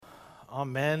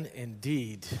Amen,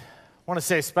 indeed. I want to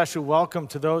say a special welcome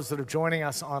to those that are joining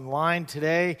us online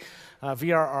today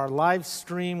via our live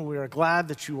stream. We are glad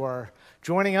that you are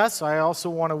joining us. I also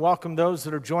want to welcome those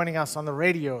that are joining us on the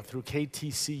radio through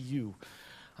KTCU.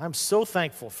 I'm so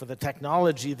thankful for the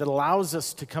technology that allows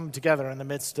us to come together in the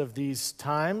midst of these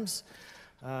times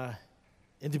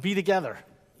and to be together,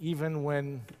 even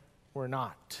when we're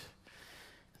not.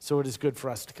 So it is good for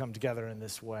us to come together in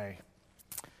this way.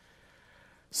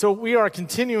 So we are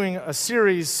continuing a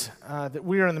series that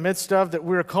we are in the midst of that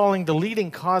we are calling The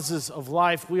Leading Causes of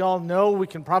Life. We all know we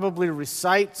can probably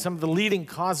recite some of the leading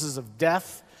causes of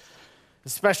death,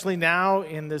 especially now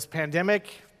in this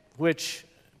pandemic,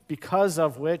 because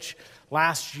of which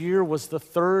last year was the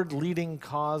third leading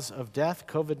cause of death,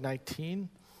 COVID-19.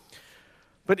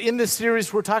 But in this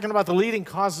series, we're talking about the leading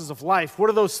causes of life. What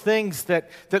are those things that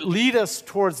lead us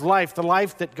towards life, the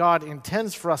life that God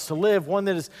intends for us to live, one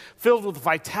that is filled with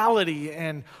vitality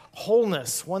and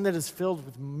wholeness, one that is filled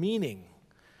with meaning,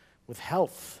 with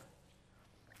health?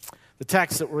 The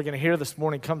text that we're going to hear this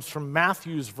morning comes from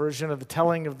Matthew's version of the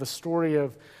telling of the story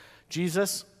of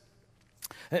Jesus.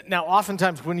 Now,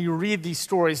 oftentimes when you read these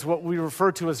stories, what we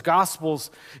refer to as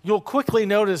Gospels, you'll quickly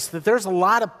notice that there's a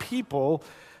lot of people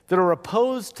that are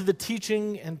opposed to the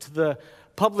teaching and to the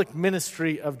public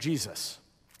ministry of Jesus.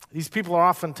 These people are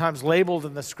oftentimes labeled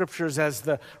in the scriptures as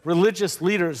the religious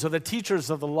leaders or the teachers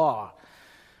of the law.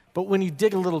 But when you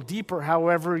dig a little deeper,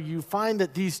 however, you find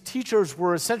that these teachers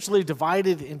were essentially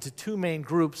divided into two main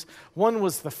groups. One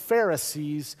was the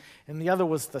Pharisees and the other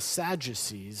was the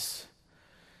Sadducees.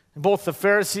 And both the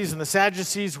Pharisees and the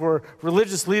Sadducees were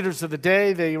religious leaders of the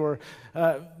day. They were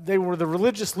the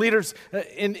religious leaders.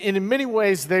 In many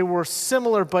ways, they were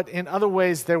similar, but in other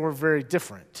ways, they were very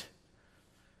different.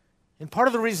 And part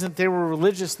of the reason that they were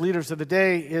religious leaders of the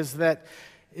day is that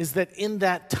in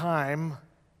that time,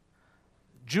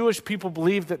 Jewish people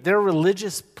believed that their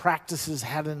religious practices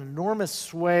had an enormous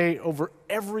sway over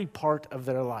every part of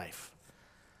their life.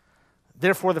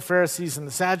 Therefore, the Pharisees and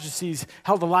the Sadducees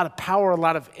held a lot of power, a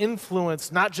lot of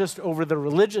influence, not just over the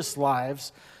religious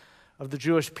lives of the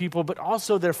Jewish people, but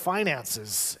also their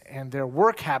finances and their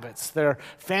work habits, their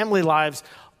family lives,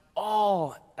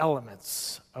 all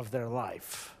elements of their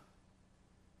life.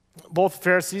 Both the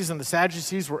Pharisees and the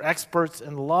Sadducees were experts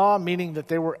in law, meaning that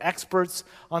they were experts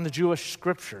on the Jewish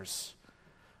scriptures.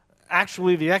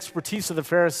 Actually, the expertise of the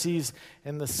Pharisees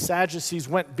and the Sadducees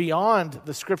went beyond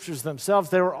the scriptures themselves.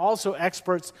 They were also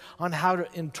experts on how to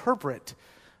interpret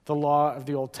the law of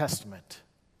the Old Testament.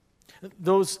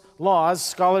 Those laws,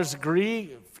 scholars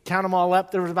agree, count them all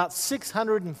up, there were about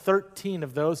 613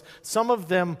 of those, some of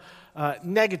them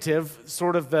negative,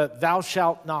 sort of the thou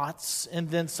shalt nots, and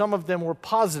then some of them were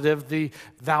positive, the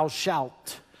thou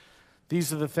shalt.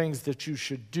 These are the things that you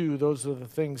should do. Those are the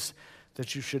things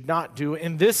that you should not do.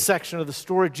 In this section of the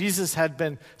story, Jesus had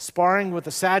been sparring with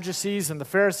the Sadducees and the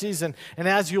Pharisees, and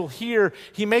as you'll hear,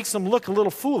 he makes them look a little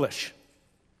foolish,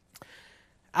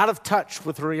 out of touch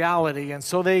with reality, and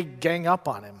so they gang up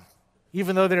on him.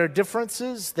 Even though there are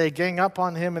differences, they gang up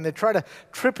on him, and they try to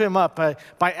trip him up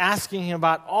by asking him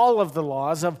about all of the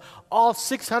laws. Of all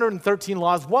 613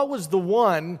 laws, what was the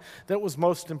one that was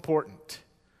most important?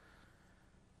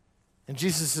 And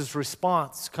Jesus'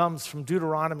 response comes from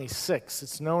Deuteronomy 6.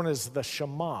 It's known as the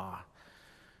Shema.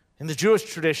 In the Jewish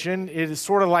tradition, it is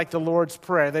sort of like the Lord's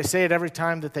Prayer. They say it every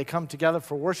time that they come together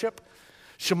for worship.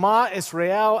 Shema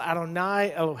Israel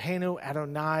Adonai Eloheinu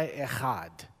Adonai Echad.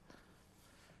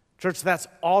 Church, that's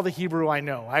all the Hebrew I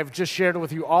know. I've just shared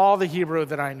with you all the Hebrew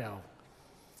that I know.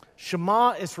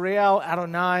 Shema Israel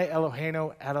Adonai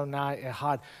Eloheinu Adonai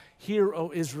Echad. Hear,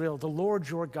 O Israel, the Lord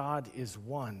your God is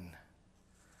one.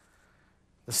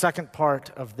 The second part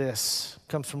of this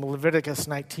comes from Leviticus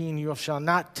 19. You shall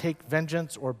not take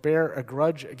vengeance or bear a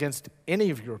grudge against any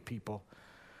of your people,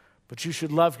 but you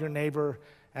should love your neighbor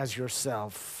as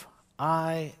yourself.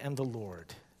 I am the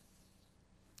Lord.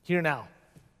 Hear now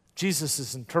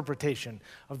Jesus' interpretation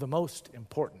of the most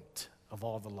important of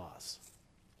all the laws.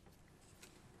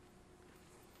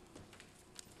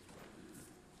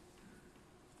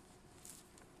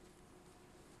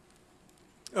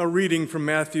 A reading from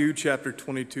Matthew chapter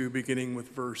 22, beginning with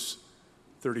verse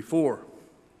 34.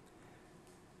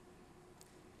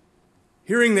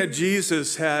 Hearing that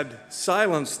Jesus had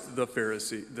silenced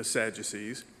the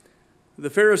Sadducees, the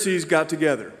Pharisees got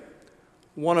together.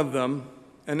 One of them,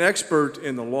 an expert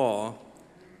in the law,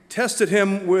 tested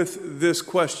him with this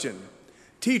question.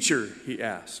 "Teacher," he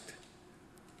asked,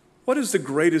 "what is the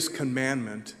greatest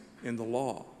commandment in the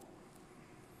law?"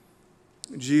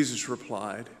 Jesus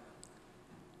replied,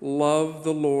 "Love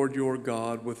the Lord your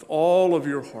God with all of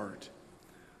your heart,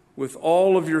 with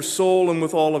all of your soul and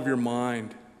with all of your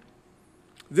mind.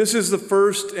 This is the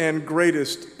first and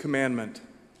greatest commandment.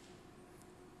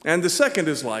 And the second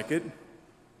is like it.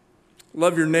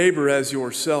 Love your neighbor as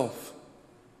yourself.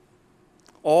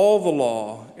 All the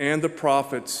law and the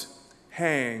prophets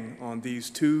hang on these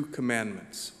two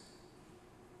commandments.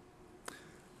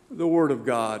 The word of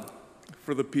God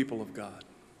for the people of God.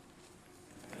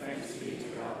 Thanks be to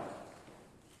God.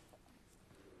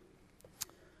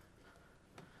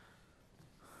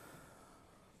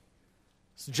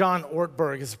 So John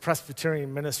Ortberg is a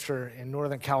Presbyterian minister in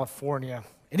Northern California,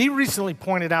 and he recently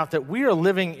pointed out that we are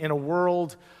living in a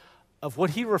world of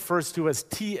what he refers to as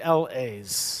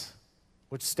TLAs,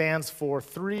 which stands for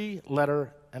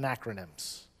three-letter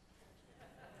acronyms.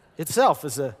 Itself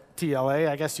is a TLA,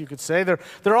 I guess you could say.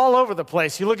 They're all over the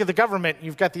place. You look at the government,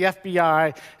 you've got the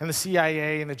FBI and the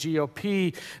CIA and the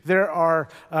GOP. There are,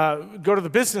 go to the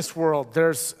business world,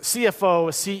 there's CFO,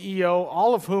 a CEO,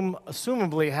 all of whom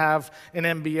assumably have an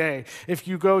MBA. If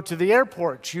you go to the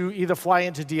airport, you either fly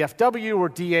into DFW or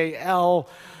DAL.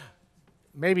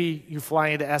 Maybe you fly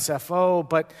into SFO,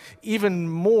 but even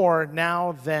more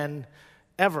now than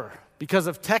ever. Because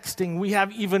of texting, we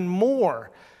have even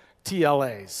more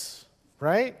TLAs,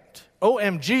 right?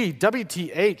 OMG,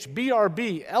 WTH,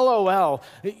 BRB, LOL.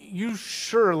 You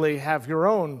surely have your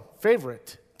own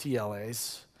favorite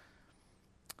TLAs.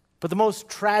 But the most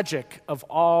tragic of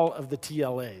all of the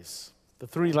TLAs, the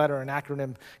three-letter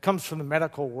acronym, comes from the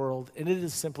medical world, and it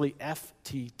is simply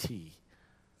FTT.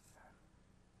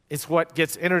 It's what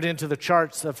gets entered into the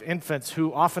charts of infants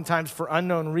who oftentimes, for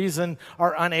unknown reason,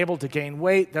 are unable to gain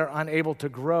weight, they're unable to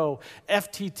grow.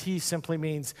 FTT simply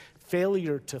means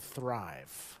failure to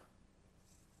thrive.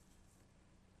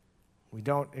 We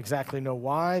don't exactly know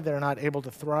why they're not able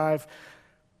to thrive.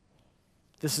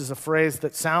 This is a phrase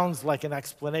that sounds like an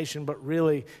explanation, but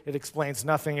really it explains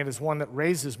nothing. It is one that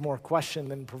raises more question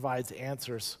than provides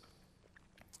answers.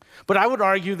 But I would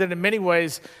argue that in many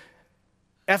ways,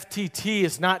 FTT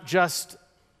is not just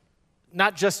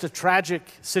a tragic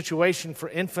situation for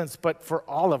infants, but for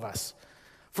all of us.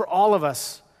 For all of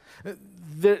us.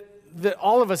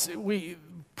 All of us,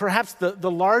 perhaps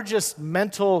the largest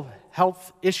mental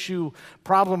health issue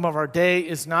problem of our day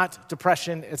is not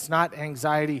depression, it's not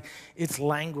anxiety, it's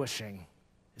languishing.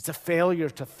 It's a failure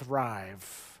to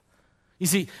thrive. You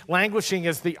see, languishing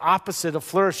is the opposite of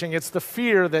flourishing. It's the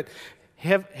fear that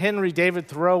Henry David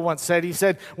Thoreau once said. He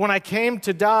said, "When I came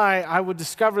to die, I would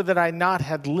discover that I not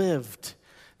had lived.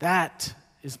 That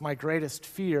is my greatest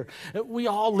fear." We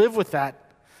all live with that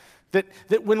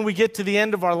when we get to the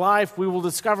end of our life, we will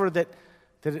discover that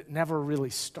it never really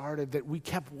started, that we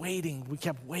kept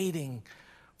waiting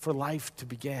for life to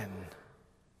begin.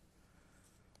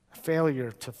 A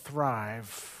failure to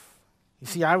thrive. You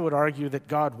see, I would argue that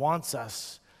God wants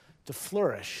us to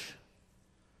flourish,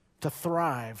 to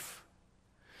thrive.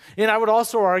 And I would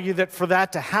also argue that for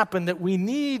that to happen, that we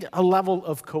need a level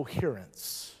of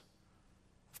coherence.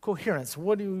 Coherence.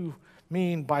 What do you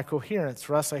mean by coherence,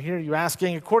 Russ? I hear you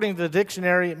asking. According to the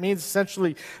dictionary, it means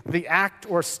essentially the act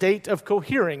or state of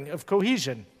cohering, of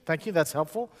cohesion. Thank you, that's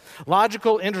helpful.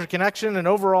 Logical interconnection, an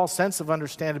overall sense of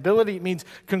understandability. It means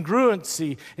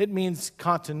congruency. It means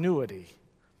continuity.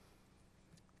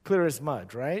 Clear as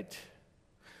mud, right?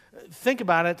 Think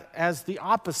about it as the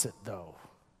opposite, though.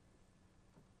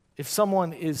 If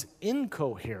someone is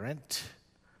incoherent,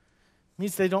 it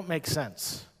means they don't make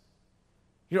sense.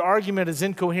 Your argument is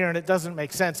incoherent, it doesn't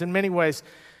make sense. In many ways,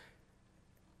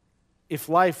 if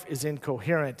life is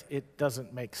incoherent, it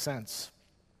doesn't make sense.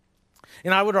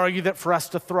 And I would argue that for us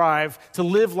to thrive, to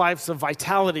live lives of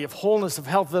vitality, of wholeness, of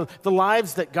health, the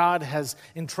lives that God has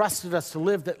entrusted us to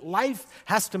live, that life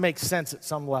has to make sense at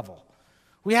some level.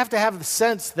 We have to have the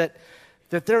sense that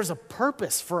there's a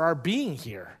purpose for our being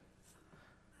here,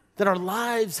 that our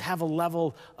lives have a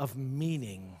level of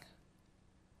meaning.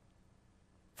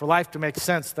 For life to make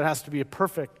sense, there has to be a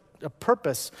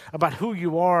purpose about who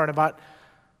you are and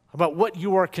about what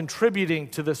you are contributing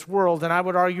to this world. And I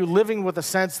would argue living with a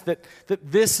sense that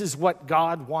this is what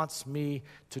God wants me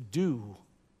to do.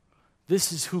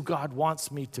 This is who God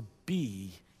wants me to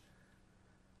be.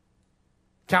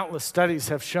 Countless studies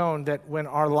have shown that when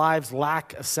our lives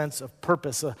lack a sense of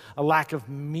purpose, a lack of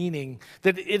meaning,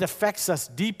 that it affects us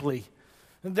deeply,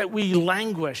 that we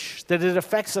languish, that it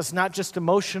affects us not just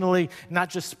emotionally, not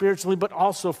just spiritually, but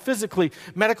also physically.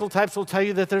 Medical types will tell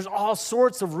you that there's all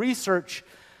sorts of research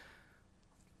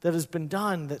that has been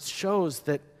done that shows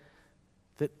that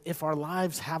if our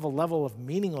lives have a level of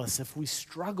meaningless, if we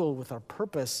struggle with our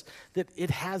purpose, that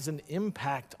it has an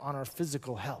impact on our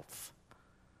physical health.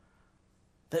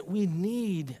 that we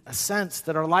need a sense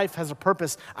that our life has a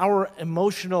purpose. Our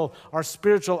emotional, our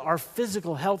spiritual, our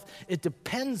physical health, it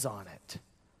depends on it.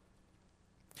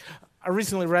 I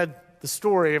recently read the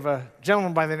story of a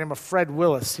gentleman by the name of Fred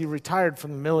Willis. He retired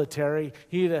from the military.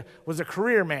 He was a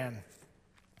career man.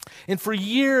 And for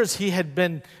years, he had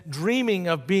been dreaming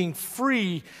of being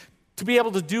free to be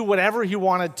able to do whatever he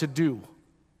wanted to do,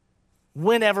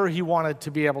 whenever he wanted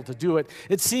to be able to do it.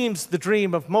 It seems the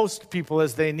dream of most people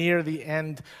as they near the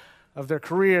end of their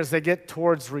careers, they get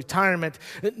towards retirement.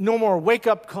 No more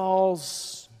wake-up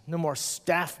calls, no more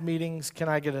staff meetings. Can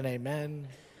I get an amen?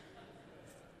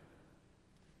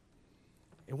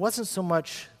 It wasn't so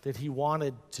much that he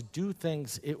wanted to do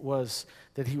things, it was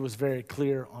that he was very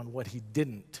clear on what he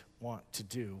didn't want to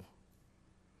do.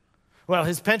 Well,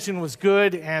 his pension was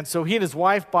good, and so he and his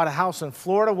wife bought a house in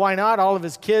Florida. Why not? All of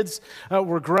his kids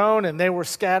were grown, and they were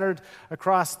scattered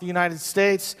across the United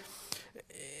States.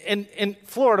 And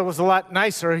Florida was a lot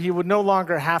nicer. He would no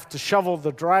longer have to shovel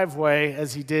the driveway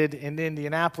as he did in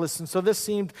Indianapolis, and so this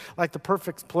seemed like the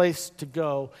perfect place to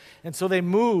go. And so they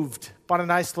moved, bought a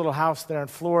nice little house there in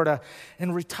Florida,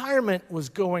 and retirement was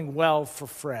going well for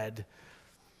Fred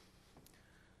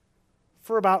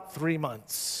for about 3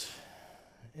 months.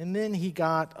 And then he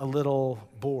got a little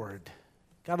bored,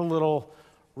 got a little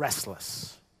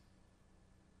restless.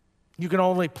 You can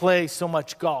only play so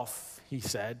much golf, he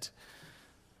said.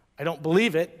 I don't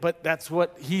believe it, but that's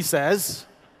what he says.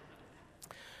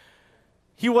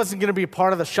 He wasn't going to be a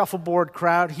part of the shuffleboard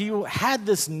crowd. He had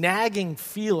this nagging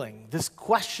feeling, this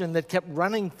question that kept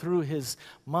running through his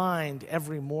mind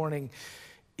every morning.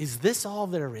 Is this all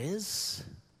there is?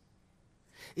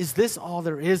 Is this all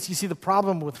there is? You see, the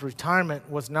problem with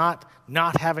retirement was not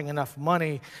having enough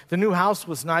money. The new house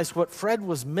was nice. What Fred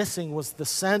was missing was the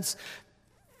sense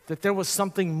that there was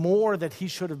something more that he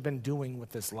should have been doing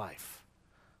with his life.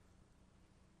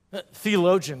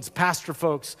 Theologians, pastor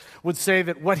folks would say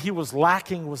that what he was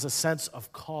lacking was a sense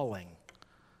of calling.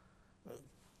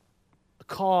 A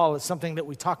call is something that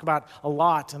we talk about a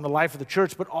lot in the life of the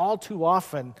church, but all too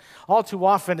often,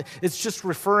 it's just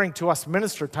referring to us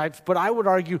minister types. But I would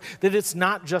argue that it's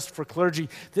not just for clergy,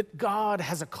 that God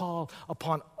has a call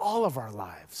upon all of our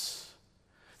lives.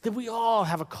 That we all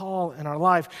have a call in our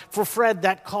life. For Fred,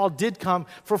 that call did come.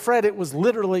 For Fred, it was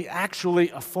literally actually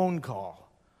a phone call.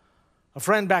 A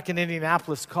friend back in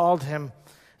Indianapolis called him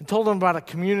and told him about a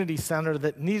community center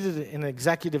that needed an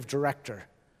executive director.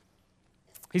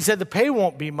 He said, the pay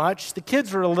won't be much, the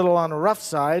kids are a little on the rough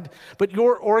side, but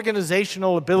your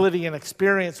organizational ability and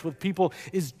experience with people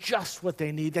is just what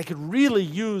they need. They could really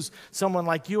use someone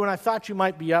like you, and I thought you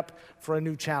might be up for a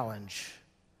new challenge.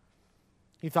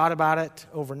 He thought about it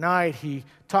overnight. He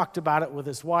talked about it with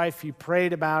his wife. He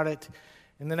prayed about it.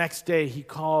 And the next day, he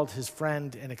called his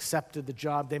friend and accepted the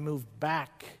job. They moved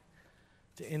back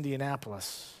to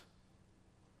Indianapolis.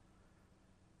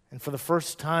 And for the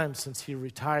first time since he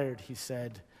retired, he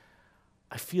said,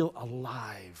 I feel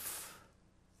alive.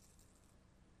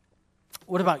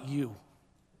 What about you?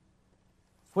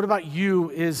 What about you?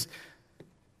 Is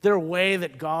there a way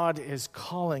that God is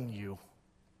calling you?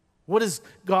 What is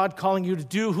God calling you to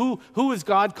do? Who is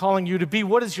God calling you to be?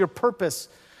 What is your purpose?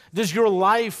 Does your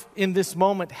life in this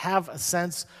moment have a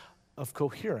sense of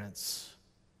coherence?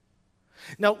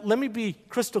 Now, let me be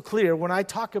crystal clear. When I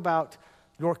talk about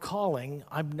your calling,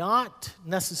 I'm not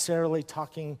necessarily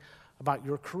talking about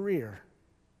your career.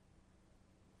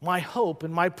 My hope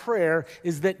and my prayer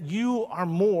is that you are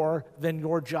more than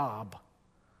your job.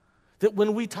 That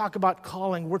when we talk about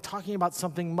calling, we're talking about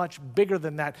something much bigger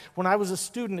than that. When I was a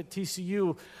student at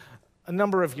TCU a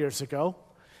number of years ago,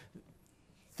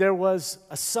 there was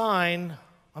a sign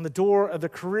on the door of the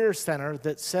Career Center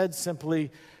that said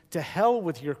simply, to hell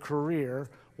with your career,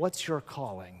 what's your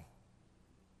calling?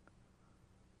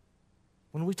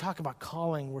 When we talk about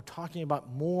calling, we're talking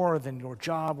about more than your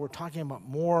job. We're talking about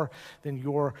more than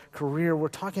your career. We're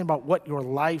talking about what your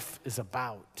life is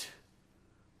about.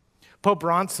 Pope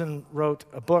Bronson wrote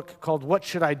a book called What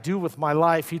Should I Do With My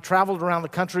Life? He traveled around the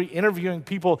country interviewing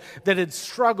people that had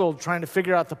struggled trying to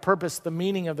figure out the purpose, the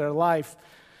meaning of their life.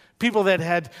 People that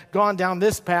had gone down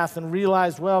this path and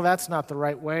realized, well, that's not the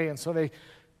right way, and so they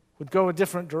would go a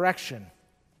different direction.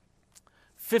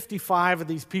 55 of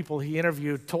these people he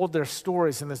interviewed told their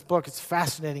stories in this book. It's a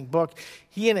fascinating book.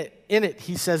 In it,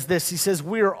 he says this. He says,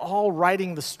 we are all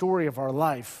writing the story of our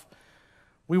life.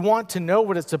 We want to know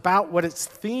what it's about, what its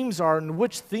themes are, and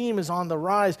which theme is on the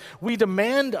rise. We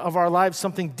demand of our lives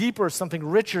something deeper, something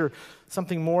richer,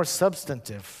 something more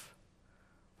substantive.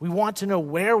 We want to know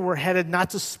where we're headed,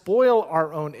 not to spoil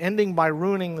our own ending by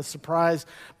ruining the surprise,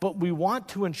 but we want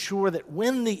to ensure that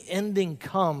when the ending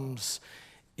comes,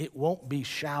 it won't be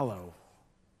shallow,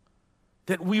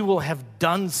 that we will have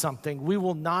done something. We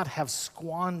will not have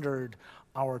squandered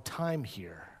our time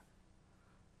here.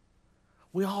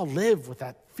 We all live with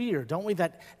that fear, don't we?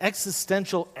 That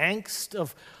existential angst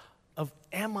of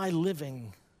am I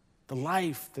living the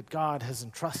life that God has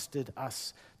entrusted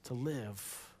us to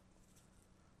live?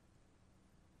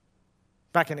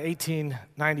 Back in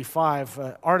 1895,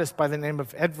 an artist by the name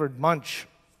of Edvard Munch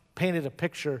painted a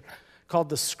picture called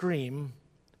The Scream.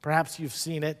 Perhaps you've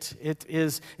seen it. It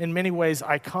is in many ways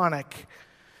iconic.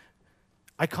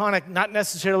 Iconic not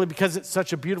necessarily because it's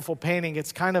such a beautiful painting.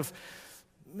 It's kind of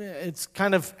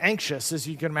anxious, as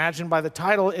you can imagine by the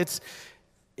title. It's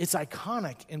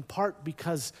iconic in part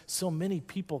because so many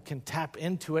people can tap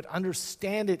into it,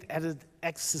 understand it at an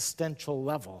existential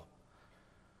level.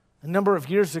 A number of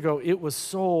years ago, it was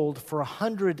sold for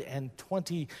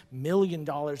 $120 million.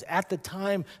 At the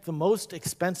time, the most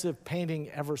expensive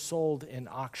painting ever sold in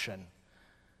auction.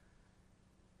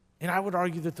 And I would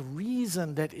argue that the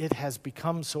reason that it has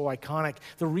become so iconic,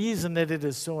 the reason that it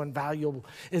is so invaluable,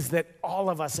 is that all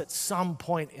of us at some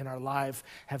point in our life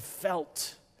have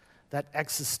felt that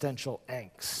existential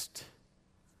angst.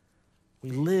 We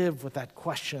live with that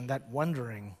question, that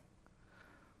wondering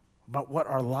about what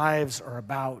our lives are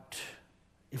about,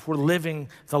 if we're living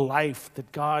the life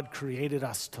that God created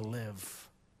us to live.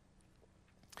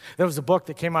 There was a book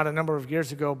that came out a number of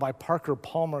years ago by Parker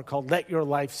Palmer called Let Your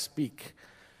Life Speak.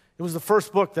 It was the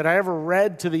first book that I ever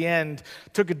read to the end,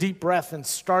 took a deep breath, and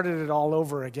started it all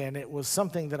over again. It was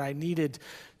something that I needed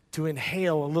to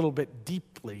inhale a little bit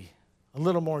deeply, a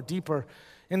little more deeper.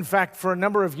 In fact, for a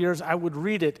number of years, I would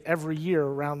read it every year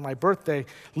around my birthday,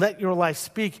 Let Your Life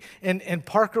Speak. And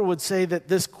Parker would say that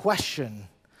this question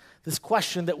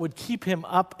that would keep him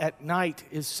up at night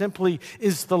is simply,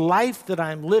 is the life that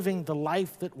I'm living the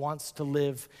life that wants to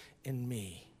live in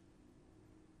me?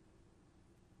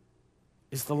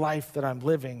 Is the life that I'm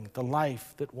living the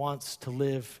life that wants to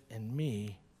live in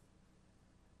me?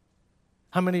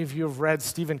 How many of you have read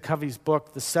Stephen Covey's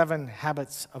book, The 7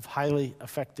 Habits of Highly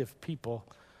Effective People?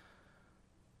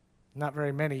 Not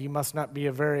very many. You must not be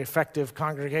a very effective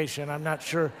congregation. I'm not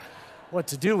sure what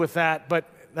to do with that, but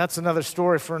that's another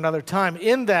story for another time.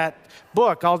 In that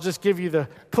book, I'll just give you the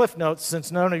cliff notes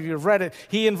since none of you have read it.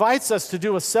 He invites us to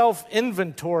do a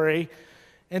self-inventory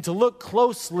and to look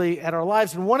closely at our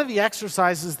lives. And one of the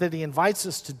exercises that he invites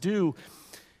us to do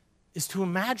is to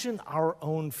imagine our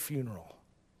own funeral.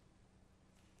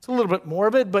 It's a little bit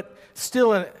morbid, but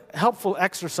still a helpful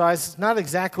exercise. It's not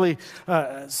exactly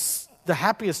the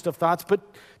happiest of thoughts, but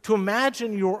to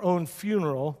imagine your own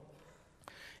funeral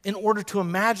in order to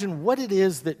imagine what it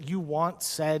is that you want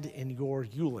said in your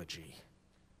eulogy.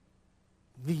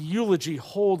 The eulogy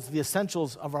holds the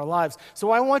essentials of our lives. So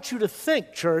I want you to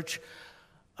think, church,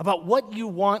 about what you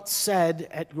want said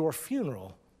at your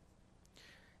funeral.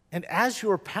 And as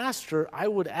your pastor, I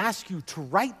would ask you to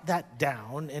write that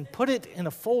down and put it in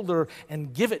a folder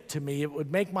and give it to me. It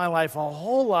would make my life a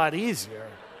whole lot easier.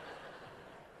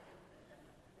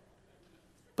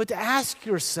 But to ask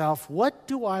yourself, what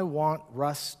do I want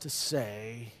Russ to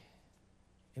say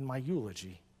in my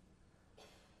eulogy?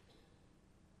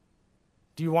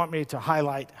 Do you want me to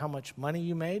highlight how much money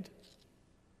you made?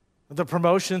 The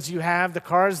promotions you have, the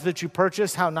cars that you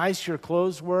purchased, how nice your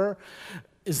clothes were?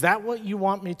 Is that what you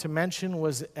want me to mention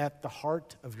was at the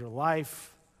heart of your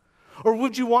life? Or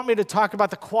would you want me to talk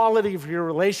about the quality of your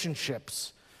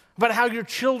relationships? About how your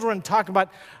children talk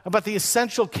about the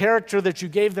essential character that you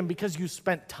gave them because you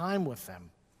spent time with them?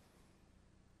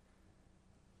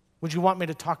 Would you want me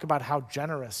to talk about how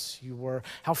generous you were,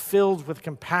 how filled with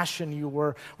compassion you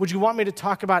were? Would you want me to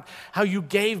talk about how you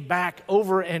gave back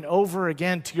over and over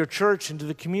again to your church and to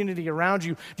the community around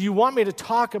you? Do you want me to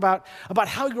talk about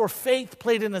how your faith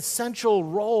played an essential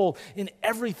role in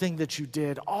everything that you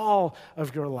did, all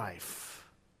of your life?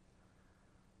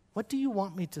 What do you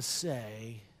want me to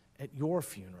say at your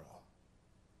funeral?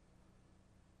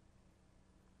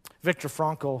 Viktor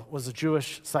Frankl was a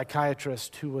Jewish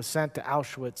psychiatrist who was sent to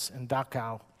Auschwitz and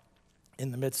Dachau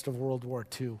in the midst of World War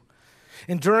II.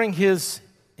 And during his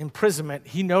imprisonment,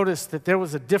 he noticed that there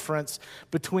was a difference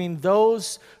between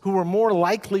those who were more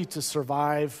likely to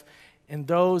survive and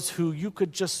those who you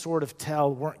could just sort of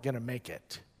tell weren't going to make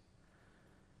it.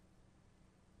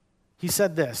 He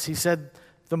said this, he said,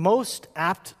 the most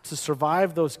apt to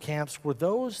survive those camps were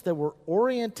those that were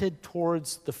oriented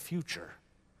towards the future,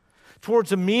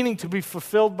 towards a meaning to be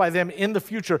fulfilled by them in the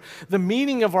future. The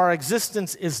meaning of our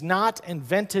existence is not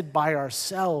invented by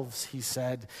ourselves, he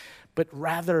said, but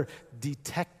rather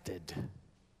detected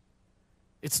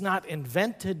It's not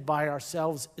invented by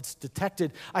ourselves, it's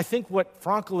detected. I think what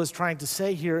Frankl is trying to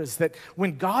say here is that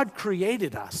when God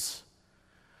created us,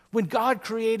 when God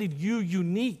created you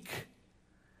unique,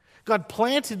 God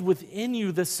planted within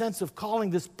you this sense of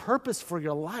calling, this purpose for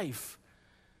your life.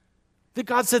 That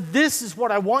God said, this is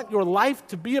what I want your life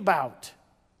to be about.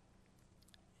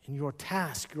 And your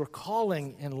task, your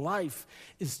calling in life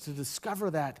is to discover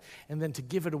that and then to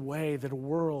give it away to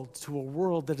a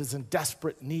world that is in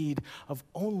desperate need of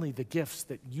only the gifts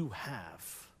that you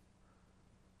have.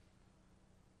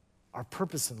 Our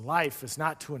purpose in life is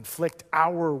not to inflict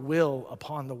our will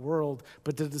upon the world,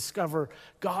 but to discover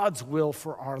God's will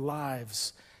for our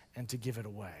lives and to give it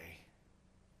away.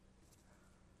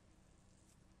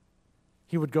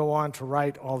 He would go on to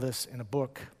write all this in a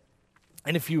book.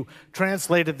 And if you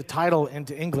translated the title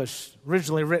into English,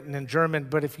 originally written in German,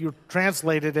 but if you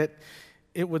translated it,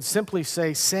 it would simply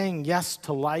say, Saying Yes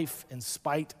to Life in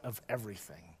Spite of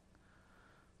Everything,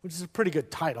 which is a pretty good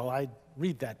title. I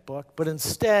read that book. But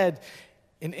instead,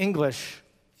 in English,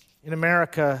 in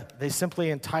America, they simply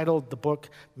entitled the book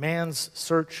Man's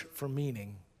Search for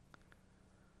Meaning.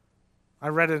 I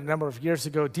read it a number of years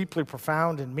ago, deeply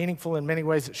profound and meaningful in many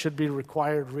ways. It should be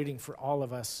required reading for all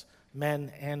of us,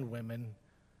 men and women.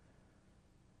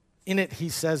 In it, he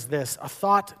says this, a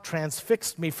thought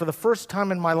transfixed me. For the first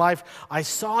time in my life, I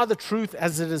saw the truth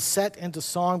as it is set into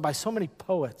song by so many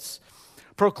poets,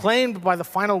 proclaimed by the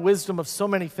final wisdom of so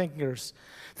many thinkers,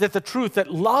 that the truth,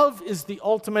 that love is the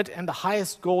ultimate and the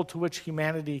highest goal to which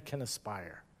humanity can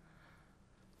aspire.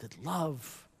 That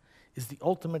love is the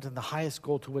ultimate and the highest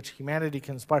goal to which humanity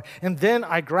can aspire. And then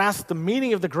I grasped the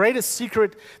meaning of the greatest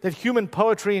secret that human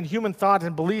poetry and human thought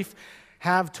and belief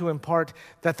have to impart,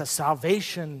 that the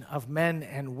salvation of men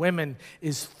and women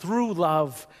is through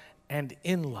love and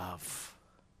in love.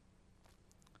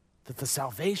 That the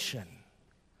salvation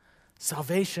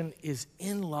is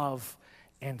in love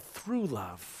and through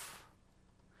love.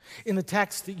 In the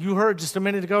text that you heard just a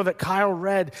minute ago that Kyle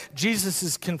read, Jesus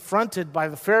is confronted by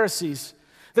the Pharisees.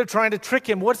 They're trying to trick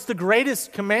him. What's the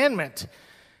greatest commandment?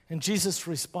 And Jesus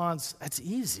responds, that's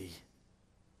easy.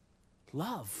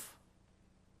 Love.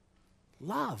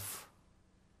 Love.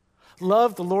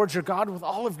 Love the Lord your God with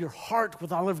all of your heart,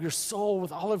 with all of your soul,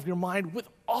 with all of your mind, with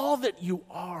all that you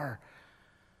are.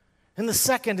 And the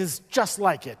second is just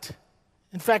like it.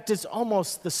 In fact, it's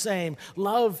almost the same.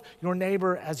 Love your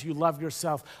neighbor as you love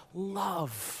yourself.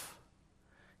 Love.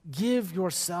 Give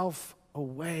yourself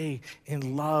away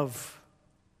in love.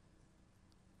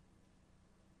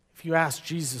 If you ask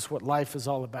Jesus what life is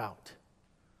all about,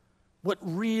 what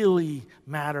really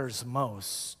matters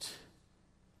most,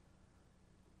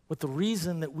 what the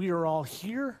reason that we are all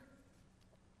here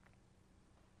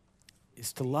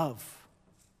is to love.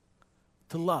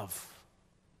 To love.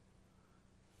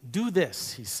 Do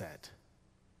this, he said.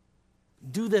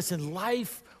 Do this and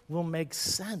life will make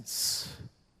sense.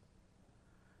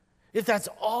 If that's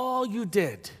all you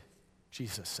did,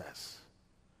 Jesus says,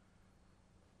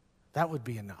 that would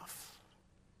be enough.